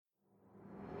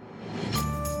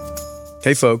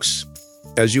Hey folks,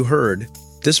 as you heard,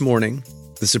 this morning,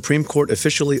 the Supreme Court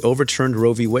officially overturned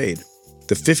Roe v. Wade,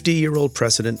 the 50-year-old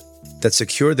precedent that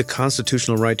secured the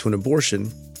constitutional right to an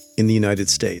abortion in the United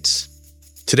States.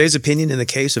 Today's opinion in the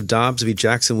case of Dobbs v.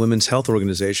 Jackson Women's Health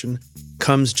Organization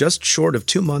comes just short of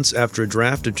 2 months after a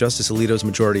draft of Justice Alito's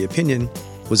majority opinion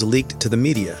was leaked to the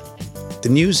media. The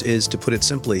news is, to put it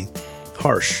simply,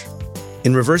 harsh.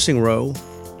 In reversing Roe,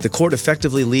 the court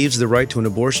effectively leaves the right to an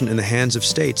abortion in the hands of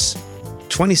states,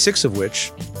 26 of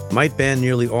which might ban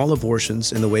nearly all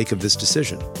abortions in the wake of this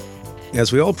decision.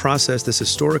 As we all process this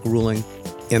historic ruling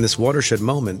and this watershed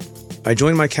moment, I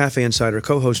join my Cafe Insider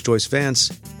co-host Joyce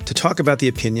Vance to talk about the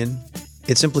opinion,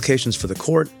 its implications for the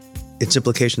court, its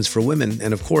implications for women,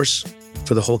 and of course,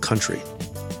 for the whole country.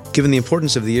 Given the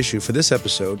importance of the issue for this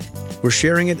episode, we're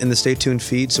sharing it in the Stay Tuned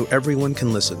feed so everyone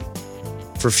can listen.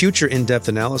 For future in-depth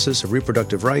analysis of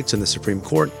reproductive rights in the Supreme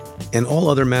Court and all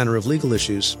other manner of legal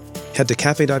issues, head to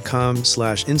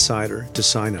cafe.com/insider to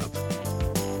sign up.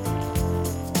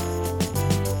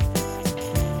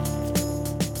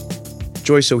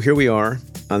 Joyce, so here we are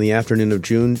on the afternoon of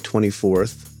June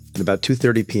 24th at about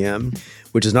 2:30 p.m.,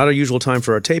 which is not our usual time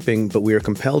for our taping, but we are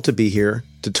compelled to be here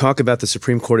to talk about the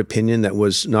Supreme Court opinion that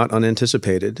was not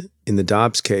unanticipated in the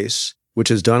Dobbs case, which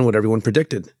has done what everyone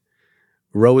predicted.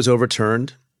 Roe is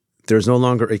overturned. There is no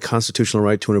longer a constitutional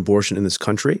right to an abortion in this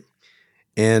country,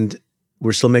 and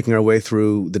we're still making our way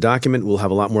through the document. We'll have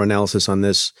a lot more analysis on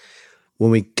this when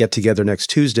we get together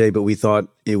next Tuesday, but we thought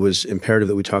it was imperative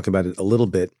that we talk about it a little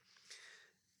bit.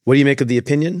 What do you make of the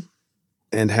opinion,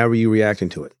 and how are you reacting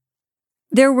to it?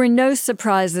 There were no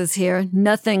surprises here,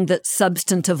 nothing that's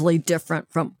substantively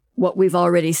different from what we've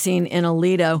already seen in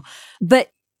Alito. But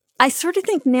I sort of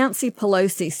think Nancy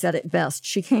Pelosi said it best.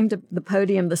 She came to the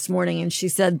podium this morning and she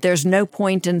said, there's no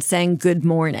point in saying good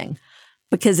morning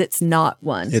because it's not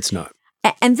one. It's not.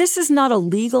 And this is not a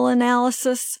legal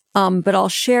analysis, but I'll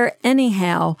share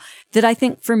anyhow that I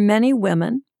think for many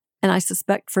women, and I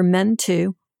suspect for men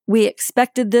too, we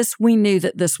expected this. We knew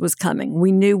that this was coming.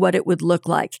 We knew what it would look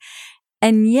like.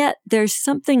 And yet there's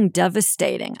something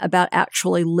devastating about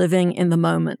actually living in the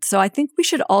moment. So I think we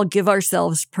should all give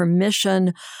ourselves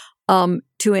permission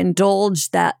to indulge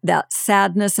that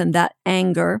sadness and that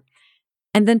anger.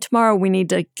 And then tomorrow we need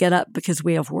to get up because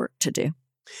we have work to do.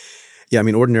 Yeah, I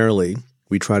mean, ordinarily,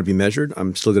 we try to be measured.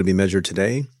 I'm still going to be measured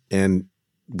today. And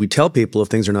we tell people if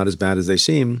things are not as bad as they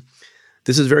seem,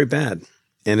 this is very bad.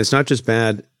 And it's not just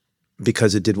bad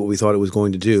because it did what we thought it was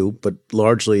going to do, but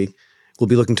largely we'll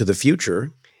be looking to the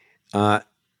future.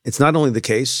 It's not only the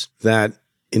case that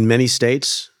in many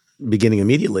states, beginning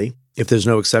immediately, if there's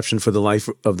no exception for the life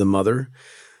of the mother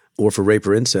or for rape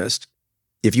or incest,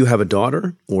 if you have a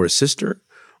daughter or a sister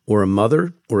or a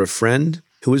mother or a friend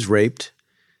who is raped,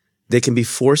 they can be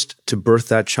forced to birth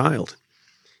that child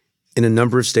in a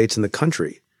number of states in the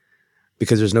country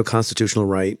because there's no constitutional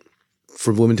right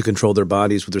for women to control their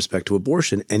bodies with respect to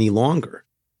abortion any longer.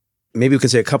 Maybe we can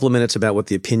say a couple of minutes about what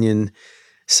the opinion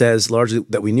says, largely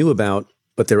that we knew about,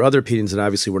 but there are other opinions that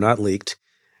obviously were not leaked.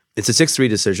 It's a 6-3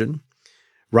 decision.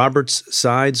 Roberts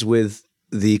sides with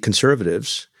the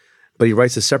conservatives, but he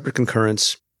writes a separate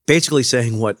concurrence, basically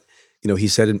saying what he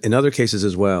said in other cases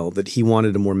as well, that he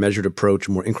wanted a more measured approach,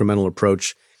 a more incremental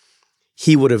approach.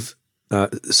 He would have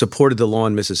supported the law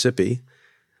in Mississippi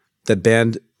that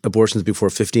banned abortions before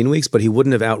 15 weeks, but he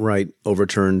wouldn't have outright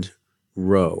overturned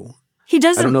Roe. He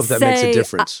doesn't. I don't know if that makes a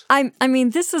difference. I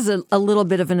mean, this is a little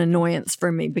bit of an annoyance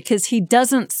for me because he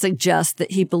doesn't suggest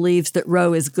that he believes that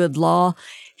Roe is good law.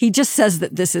 He just says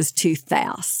that this is too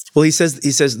fast. Well, he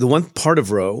says the one part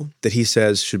of Roe that he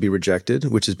says should be rejected,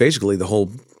 which is basically the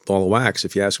whole ball of wax,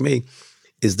 if you ask me,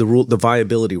 is the rule, the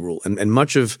viability rule. And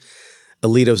much of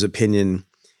Alito's opinion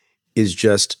is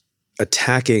just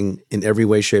attacking in every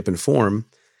way, shape, and form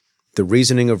the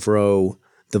reasoning of Roe,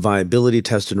 the viability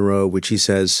test in Roe, which he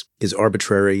says is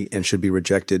arbitrary and should be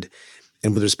rejected.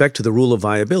 And with respect to the rule of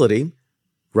viability,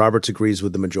 Roberts agrees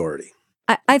with the majority.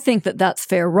 I think that that's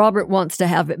fair. Robert wants to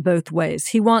have it both ways.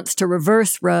 He wants to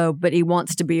reverse Roe, but he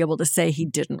wants to be able to say he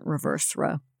didn't reverse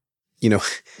Roe.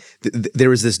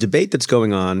 There is this debate that's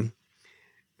going on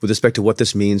with respect to what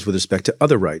this means with respect to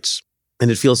other rights.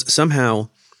 And it feels somehow,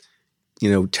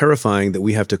 terrifying that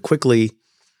we have to quickly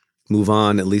move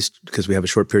on, at least because we have a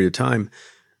short period of time,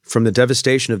 from the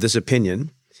devastation of this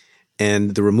opinion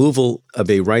and the removal of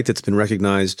a right that's been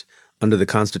recognized under the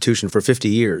Constitution for 50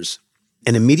 years,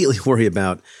 and immediately worry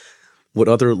about what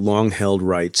other long-held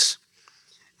rights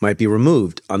might be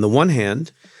removed. On the one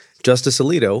hand, Justice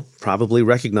Alito, probably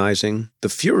recognizing the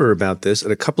furor about this at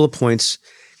a couple of points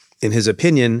in his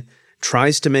opinion,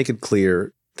 tries to make it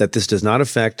clear that this does not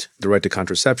affect the right to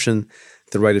contraception,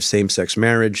 the right of same-sex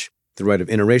marriage, the right of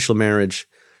interracial marriage,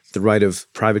 the right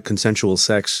of private consensual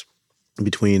sex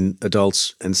between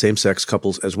adults and same-sex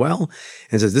couples as well,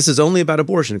 and says this is only about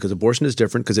abortion because abortion is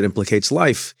different because it implicates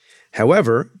life.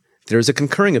 However, there is a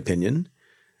concurring opinion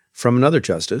from another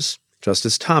justice,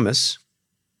 Justice Thomas,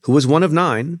 who was one of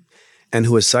 9 and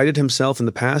who has cited himself in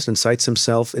the past and cites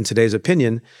himself in today's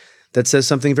opinion that says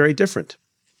something very different.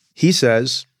 He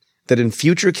says that in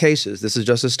future cases, this is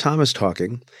Justice Thomas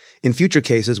talking, in future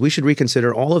cases, we should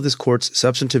reconsider all of this court's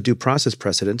substantive due process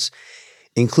precedents,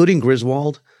 including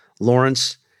Griswold,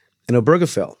 Lawrence, and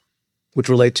Obergefell, which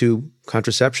relate to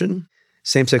contraception,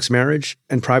 same-sex marriage,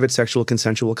 and private sexual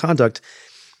consensual conduct.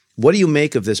 What do you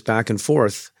make of this back and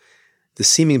forth, the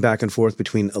seeming back and forth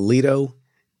between Alito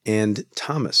and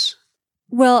Thomas?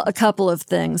 Well, a couple of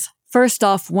things. First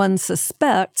off, one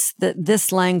suspects that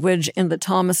this language in the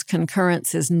Thomas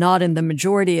concurrence is not in the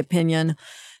majority opinion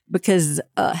because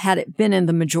had it been in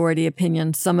the majority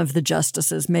opinion, some of the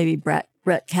justices, maybe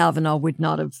Brett Kavanaugh, would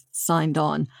not have signed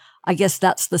on. I guess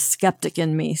that's the skeptic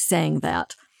in me saying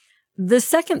that. The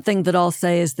second thing that I'll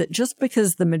say is that just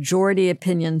because the majority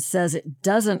opinion says it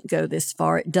doesn't go this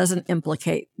far, it doesn't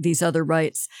implicate these other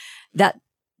rights,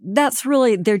 that's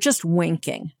really, they're just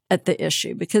winking at the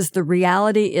issue, because the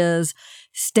reality is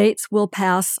states will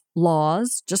pass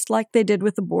laws just like they did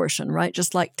with abortion, right?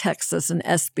 Just like Texas and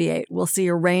SB 8. We'll see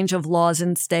a range of laws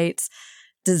in states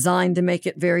designed to make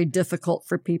it very difficult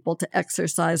for people to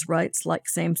exercise rights like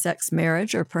same-sex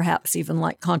marriage or perhaps even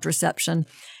like contraception.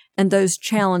 And those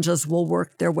challenges will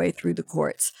work their way through the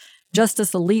courts.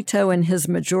 Justice Alito and his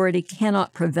majority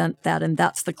cannot prevent that, and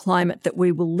that's the climate that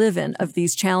we will live in of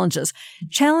these challenges.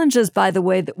 Challenges, by the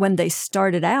way, that when they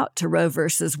started out to Roe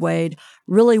versus Wade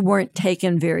really weren't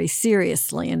taken very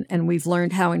seriously, and we've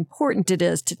learned how important it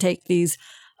is to take these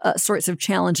sorts of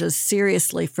challenges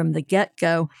seriously from the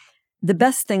get-go. The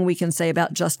best thing we can say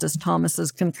about Justice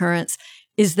Thomas's concurrence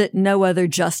is that no other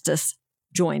justice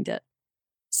joined it.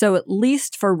 So at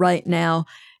least for right now,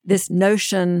 this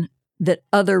notion that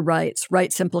other rights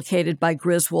implicated by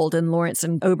Griswold and Lawrence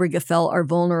and Obergefell are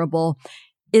vulnerable,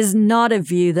 is not a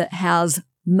view that has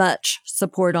much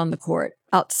support on the court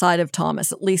outside of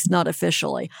Thomas, at least not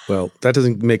officially. Well, that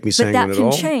doesn't make me sanguine at all.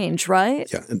 But that can change, right?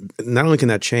 Yeah. Not only can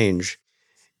that change,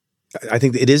 I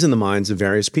think it is in the minds of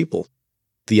various people.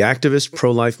 The activist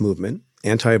pro-life movement,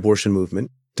 anti-abortion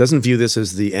movement, doesn't view this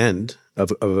as the end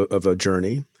of a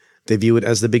journey. They view it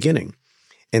as the beginning.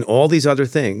 And all these other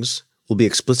things will be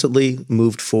explicitly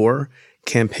moved for,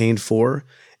 campaigned for,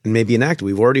 and maybe enacted.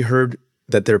 We've already heard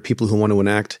that there are people who want to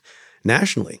enact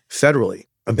nationally, federally,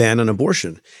 a ban on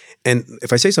abortion. And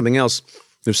if I say something else,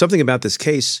 there's something about this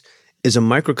case is a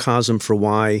microcosm for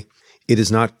why it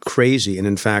is not crazy and,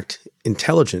 in fact,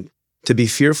 intelligent to be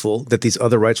fearful that these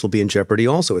other rights will be in jeopardy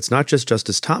also. It's not just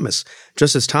Justice Thomas.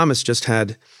 Justice Thomas just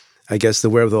had, I guess, the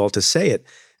wherewithal to say it.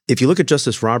 If you look at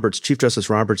Justice Roberts, Chief Justice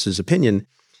Roberts' opinion,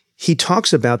 he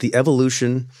talks about the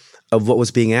evolution of what was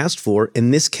being asked for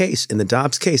in this case, in the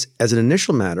Dobbs case. As an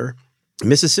initial matter,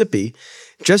 Mississippi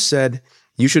just said,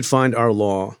 you should find our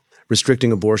law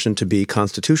restricting abortion to be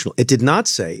constitutional. It did not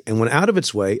say, and went out of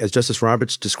its way, as Justice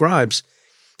Roberts describes,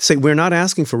 to say, we're not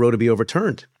asking for Roe to be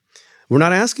overturned. We're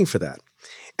not asking for that.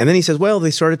 And then he says, well,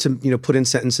 they started to put in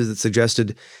sentences that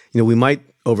suggested we might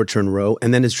overturn Roe.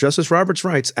 And then as Justice Roberts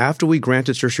writes, after we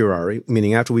granted certiorari,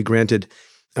 meaning after we granted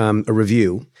a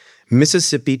review,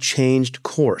 Mississippi changed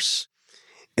course.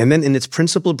 And then in its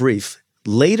principal brief,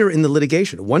 later in the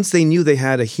litigation, once they knew they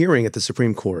had a hearing at the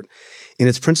Supreme Court, in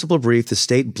its principal brief, the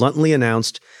state bluntly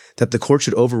announced that the court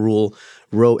should overrule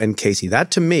Roe and Casey.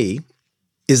 That, to me,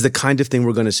 is the kind of thing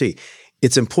we're going to see.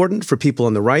 It's important for people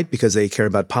on the right because they care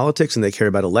about politics and they care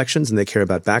about elections and they care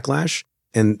about backlash.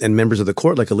 And members of the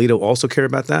court, like Alito, also care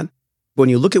about that. When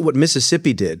you look at what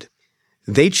Mississippi did,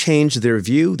 they changed their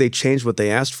view. They changed what they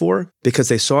asked for because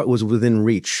they saw it was within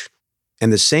reach.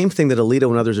 And the same thing that Alito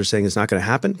and others are saying is not going to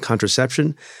happen,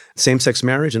 contraception, same-sex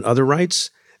marriage, and other rights,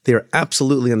 they are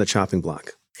absolutely on the chopping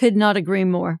block. Could not agree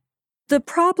more. The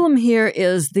problem here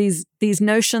is these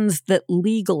notions that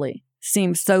legally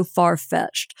seem so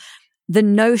far-fetched. The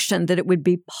notion that it would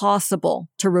be possible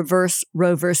to reverse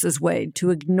Roe versus Wade, to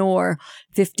ignore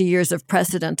 50 years of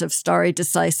precedent of stare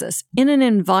decisis in an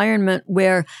environment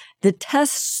where the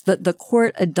tests that the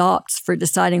court adopts for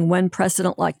deciding when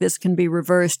precedent like this can be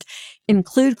reversed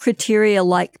include criteria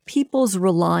like people's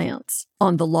reliance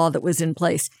on the law that was in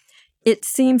place. It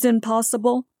seems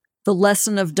impossible. The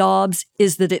lesson of Dobbs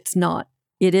is that it's not.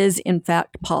 It is, in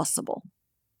fact, possible.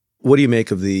 What do you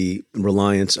make of the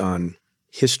reliance on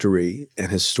history and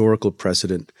historical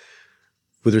precedent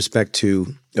with respect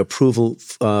to approval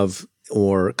of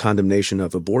or condemnation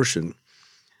of abortion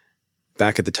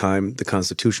back at the time the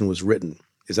Constitution was written.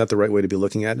 Is that the right way to be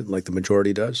looking at it, like the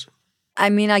majority does? I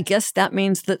mean, I guess that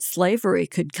means that slavery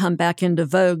could come back into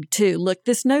vogue, too. Look,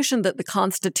 this notion that the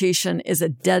Constitution is a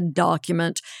dead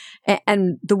document,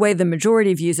 and the way the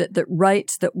majority views it, that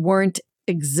rights that weren't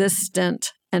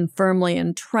existent and firmly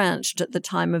entrenched at the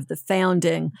time of the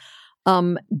founding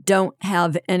don't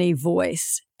have any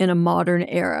voice in a modern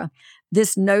era.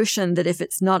 This notion that if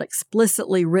it's not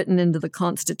explicitly written into the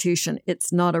Constitution,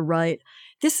 it's not a right.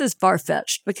 This is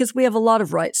far-fetched because we have a lot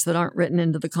of rights that aren't written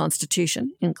into the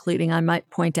Constitution, including, I might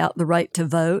point out, the right to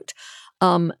vote.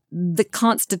 The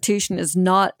Constitution is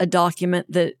not a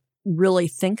document that really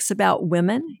thinks about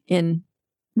women in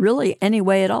really any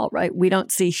way at all, right? We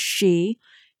don't see she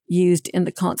used in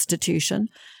the Constitution.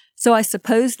 So I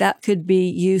suppose that could be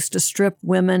used to strip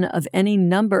women of any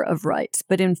number of rights.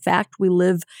 But in fact, we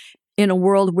live in a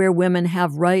world where women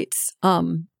have rights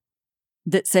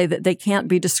that say that they can't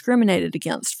be discriminated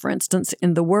against, for instance,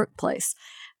 in the workplace.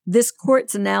 This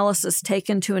court's analysis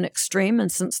taken to an extreme,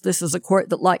 and since this is a court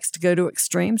that likes to go to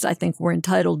extremes, I think we're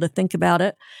entitled to think about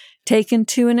it. Taken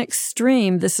to an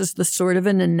extreme, this is the sort of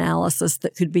an analysis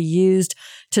that could be used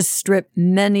to strip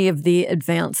many of the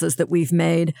advances that we've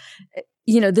made.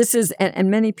 You know, this is,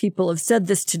 and many people have said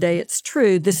this today, it's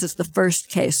true, this is the first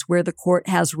case where the court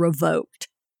has revoked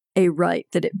a right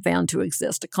that it found to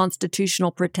exist, a constitutional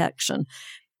protection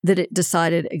that it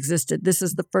decided existed. This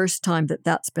is the first time that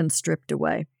that's been stripped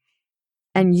away.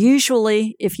 And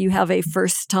usually, if you have a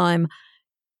first time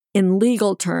in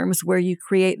legal terms where you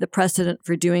create the precedent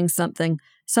for doing something,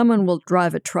 someone will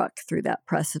drive a truck through that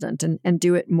precedent and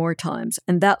do it more times.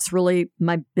 And that's really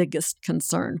my biggest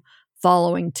concern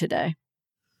following today.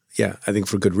 Yeah, I think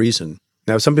for good reason.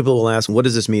 Now, some people will ask, what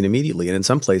does this mean immediately? And in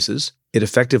some places, it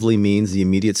effectively means the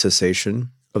immediate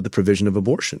cessation of the provision of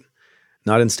abortion.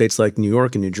 Not in states like New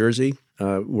York and New Jersey,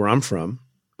 where I'm from,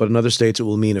 but in other states it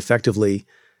will mean effectively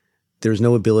there's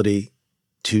no ability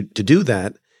to do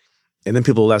that. And then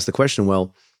people will ask the question,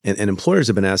 well, and employers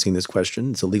have been asking this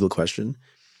question, it's a legal question,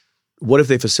 what if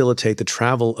they facilitate the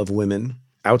travel of women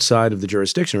outside of the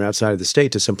jurisdiction or outside of the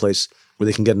state to someplace where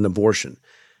they can get an abortion?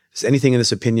 Does anything in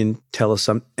this opinion tell us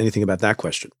anything about that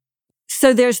question?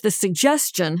 So there's the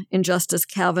suggestion in Justice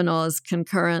Kavanaugh's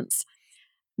concurrence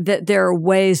that there are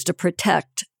ways to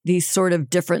protect these sort of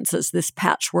differences, this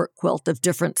patchwork quilt of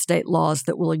different state laws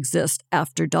that will exist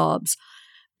after Dobbs.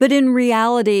 But in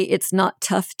reality, it's not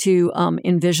tough to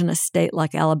envision a state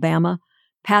like Alabama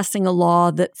passing a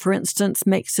law that, for instance,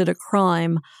 makes it a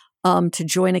crime to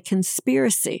join a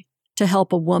conspiracy to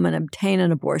help a woman obtain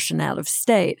an abortion out of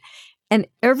state. And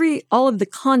all of the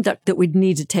conduct that would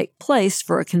need to take place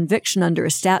for a conviction under a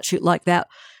statute like that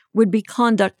would be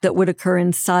conduct that would occur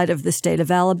inside of the state of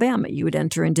Alabama. You would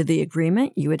enter into the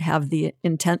agreement. You would have the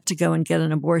intent to go and get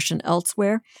an abortion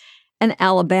elsewhere. And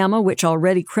Alabama, which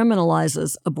already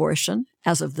criminalizes abortion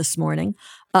as of this morning,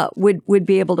 would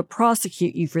be able to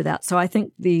prosecute you for that. So I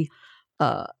think the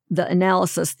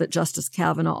analysis that Justice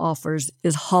Kavanaugh offers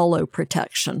is hollow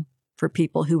protection for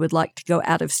people who would like to go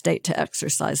out of state to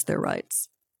exercise their rights.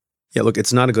 Yeah, look,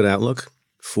 it's not a good outlook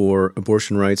for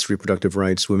abortion rights, reproductive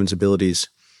rights, women's abilities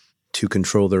to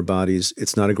control their bodies.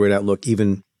 It's not a great outlook,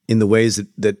 even in the ways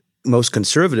that most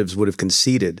conservatives would have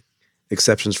conceded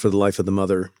exceptions for the life of the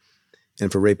mother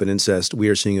and for rape and incest. We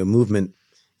are seeing a movement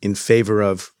in favor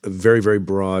of a very, very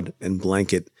broad and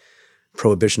blanket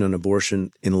prohibition on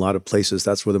abortion in a lot of places.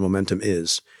 That's where the momentum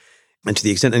is. And to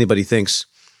the extent anybody thinks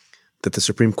that the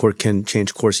Supreme Court can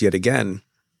change course yet again,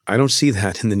 I don't see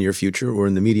that in the near future or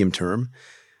in the medium term,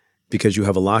 because you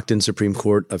have a locked-in Supreme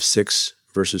Court of 6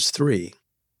 versus 3,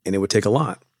 and it would take a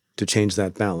lot to change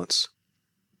that balance.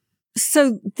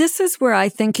 So this is where I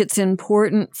think it's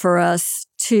important for us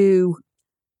to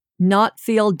not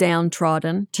feel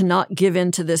downtrodden, to not give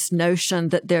in to this notion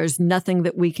that there's nothing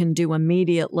that we can do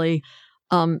immediately,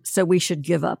 so we should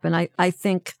give up. And I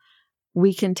think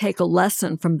we can take a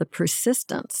lesson from the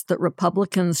persistence that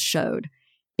Republicans showed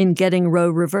in getting Roe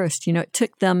reversed. You know, it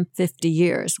took them 50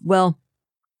 years. Well,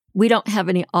 we don't have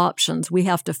any options. We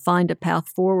have to find a path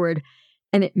forward.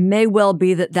 And it may well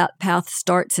be that that path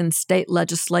starts in state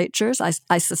legislatures.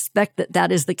 I suspect that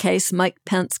that is the case. Mike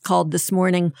Pence called this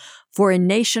morning for a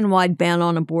nationwide ban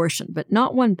on abortion, but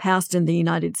not one passed in the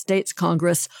United States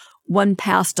Congress, one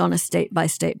passed on a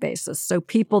state-by-state basis. So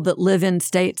people that live in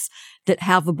states that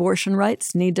have abortion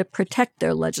rights need to protect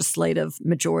their legislative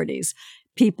majorities.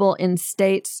 People in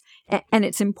states And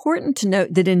it's important to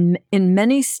note that in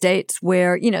many states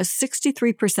where,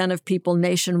 63% of people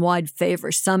nationwide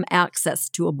favor some access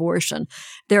to abortion,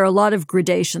 there are a lot of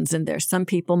gradations in there. Some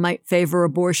people might favor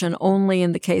abortion only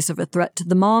in the case of a threat to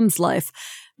the mom's life.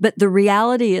 But the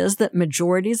reality is that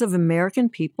majorities of American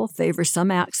people favor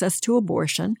some access to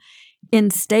abortion.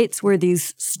 In states where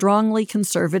these strongly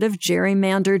conservative,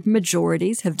 gerrymandered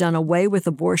majorities have done away with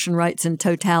abortion rights in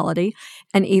totality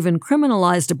and even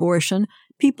criminalized abortion,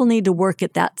 people need to work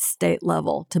at that state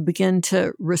level to begin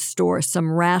to restore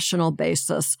some rational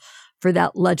basis for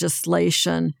that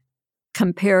legislation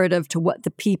comparative to what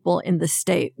the people in the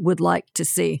state would like to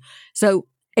see. So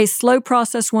a slow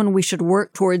process, one we should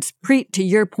work towards. Preet, to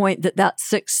your point that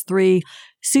 6-3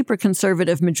 super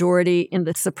conservative majority in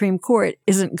the Supreme Court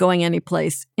isn't going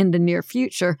anyplace in the near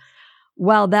future.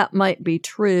 While that might be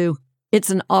true, it's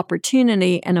an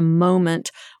opportunity and a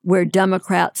moment where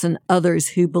Democrats and others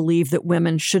who believe that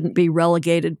women shouldn't be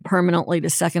relegated permanently to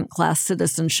second-class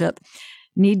citizenship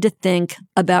need to think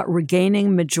about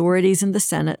regaining majorities in the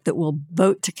Senate that will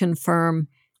vote to confirm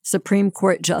Supreme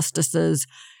Court justices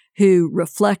who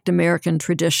reflect American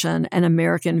tradition and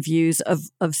American views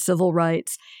of civil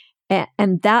rights.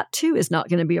 And that, too, is not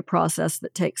going to be a process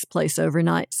that takes place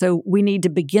overnight. So we need to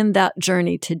begin that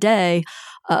journey today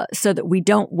so that we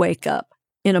don't wake up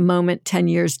in a moment 10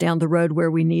 years down the road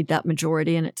where we need that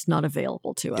majority and it's not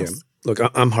available to us. Yeah. Look,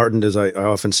 I'm heartened, as I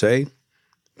often say,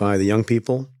 by the young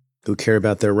people who care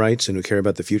about their rights and who care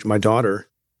about the future. My daughter,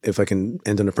 if I can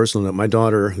end on a personal note, my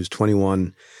daughter, who's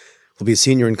 21, will be a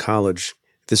senior in college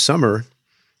this summer,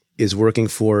 is working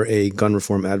for a gun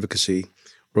reform advocacy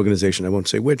organization. I won't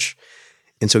say which.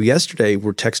 And so yesterday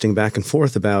we're texting back and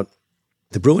forth about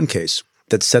the Bruen case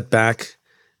that set back,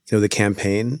 the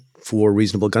campaign for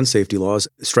reasonable gun safety laws,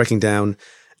 striking down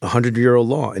a 100-year-old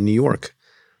law in New York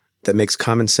that makes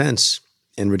common sense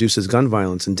and reduces gun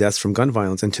violence and deaths from gun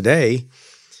violence. And today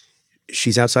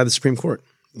she's outside the Supreme Court.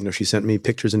 She sent me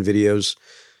pictures and videos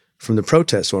from the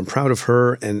protests. So I'm proud of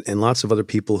her and lots of other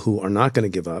people who are not going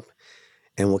to give up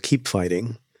and will keep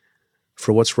fighting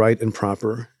for what's right and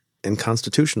proper and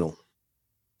constitutional.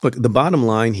 Look, the bottom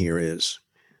line here is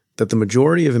that the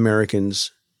majority of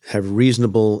Americans have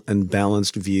reasonable and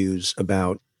balanced views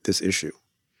about this issue.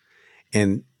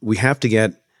 And we have to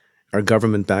get our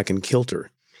government back in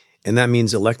kilter. And that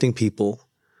means electing people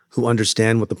who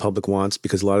understand what the public wants,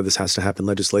 because a lot of this has to happen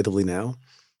legislatively now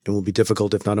and will be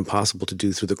difficult, if not impossible, to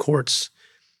do through the courts,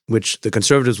 which the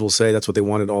conservatives will say that's what they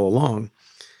wanted all along.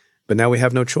 But now we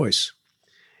have no choice.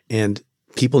 And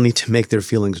people need to make their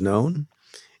feelings known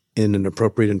in an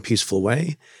appropriate and peaceful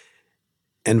way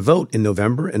and vote in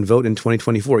November and vote in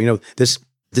 2024. This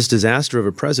disaster of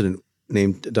a president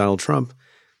named Donald Trump,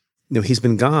 he's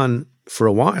been gone for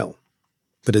a while.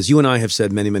 But as you and I have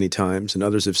said many, many times, and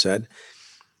others have said,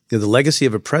 the legacy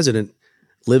of a president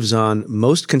lives on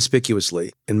most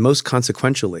conspicuously and most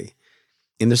consequentially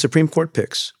in the Supreme Court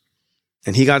picks.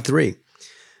 And he got 3.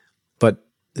 But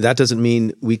that doesn't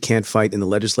mean we can't fight in the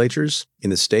legislatures, in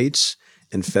the states,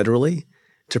 and federally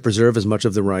to preserve as much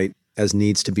of the right as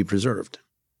needs to be preserved.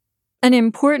 An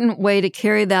important way to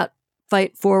carry that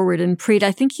fight forward, and Preet,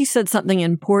 I think you said something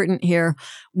important here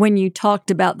when you talked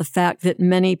about the fact that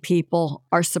many people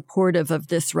are supportive of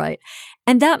this right.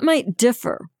 And that might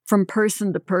differ from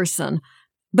person to person.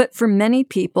 But for many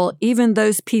people, even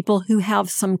those people who have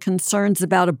some concerns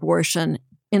about abortion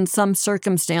in some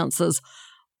circumstances,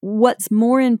 what's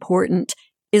more important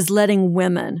is letting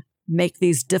women make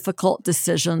these difficult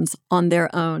decisions on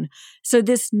their own. So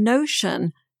this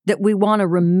notion that we want to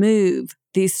remove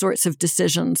these sorts of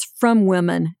decisions from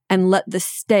women and let the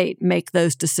state make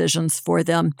those decisions for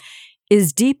them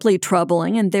is deeply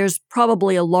troubling. And there's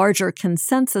probably a larger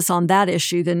consensus on that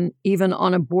issue than even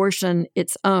on abortion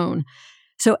its own.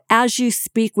 So as you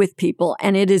speak with people,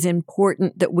 and it is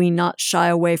important that we not shy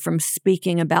away from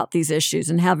speaking about these issues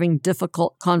and having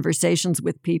difficult conversations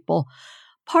with people,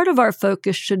 part of our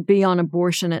focus should be on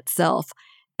abortion itself.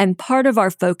 And part of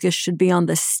our focus should be on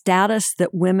the status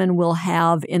that women will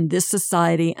have in this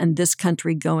society and this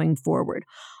country going forward.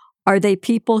 Are they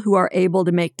people who are able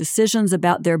to make decisions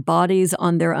about their bodies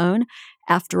on their own?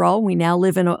 After all, we now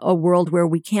live in a world where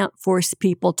we can't force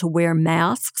people to wear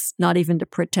masks, not even to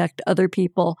protect other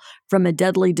people from a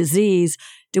deadly disease.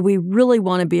 Do we really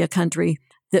want to be a country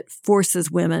that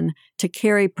forces women to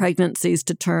carry pregnancies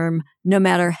to term, no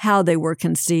matter how they were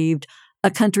conceived? A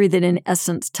country that in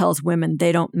essence tells women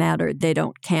they don't matter, they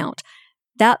don't count.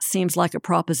 That seems like a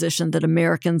proposition that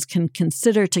Americans can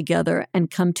consider together and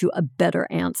come to a better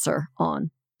answer on.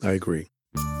 I agree.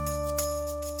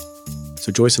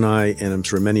 So Joyce and I, and I'm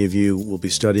sure many of you, will be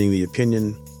studying the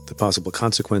opinion, the possible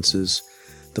consequences,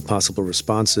 the possible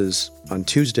responses on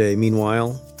Tuesday.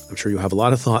 Meanwhile, I'm sure you'll have a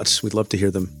lot of thoughts. We'd love to hear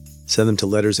them. Send them to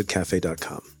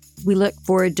letters@cafe.com. We look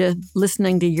forward to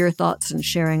listening to your thoughts and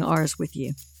sharing ours with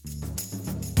you.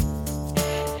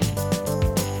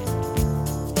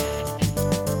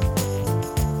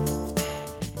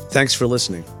 Thanks for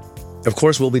listening. Of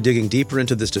course, we'll be digging deeper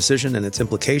into this decision and its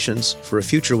implications for a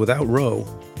future without Roe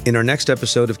in our next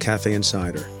episode of Cafe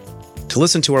Insider. To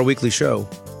listen to our weekly show,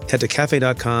 head to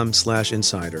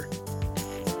cafe.com/insider.